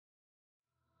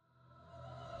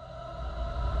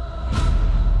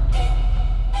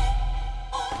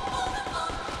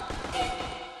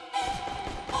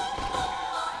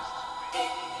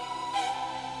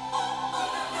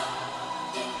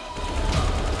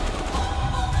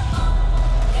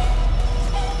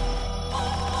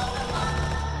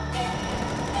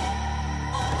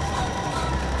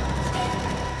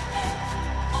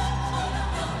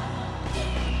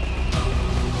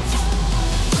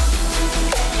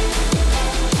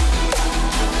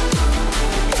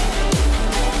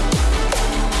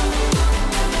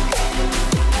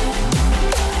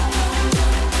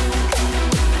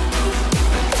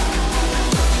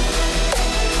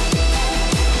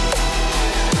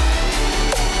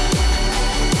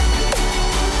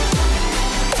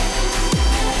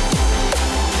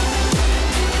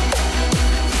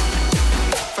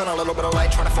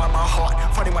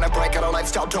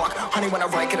style dark. Honey, when I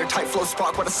write, get a tight flow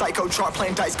spark. What a psycho chart,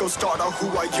 playing dice, go starter. Who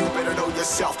are you? Better know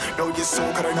yourself. Know your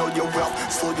soul, gotta know your wealth.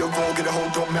 Slow your roll, get a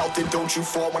hold, don't melt it. Don't you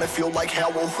fall when I feel like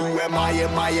hell. Well, who am I?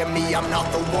 Am I and me? I'm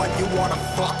not the one you wanna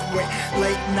fuck with.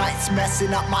 Late nights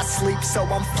messing up my sleep, so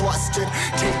I'm flustered.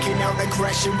 Taking out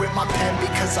aggression with my pen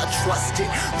because I trust it.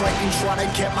 Writing, trying to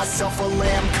get myself a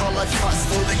lamb color cuss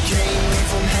for the game.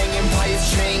 Leave him hanging by his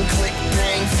chain. Click,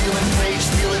 bang, feeling rage,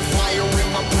 feeling fire in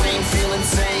my brain, feel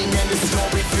insane. And the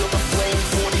story, feel the flame.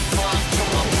 45 to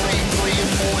my brain,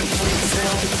 praying for it, please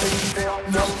help.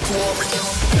 No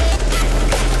glory.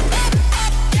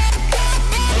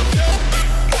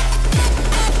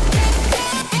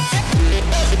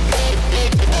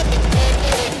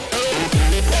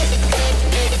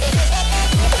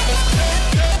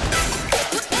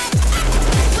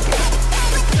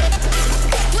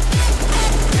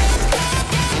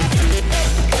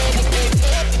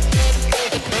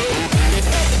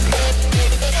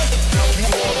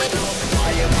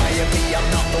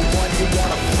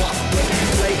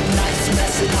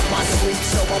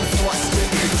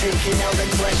 Taking out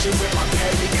aggression with my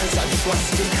pen because I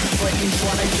trust it. Breaking,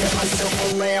 trying to get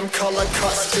myself a lamb color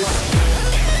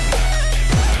custard.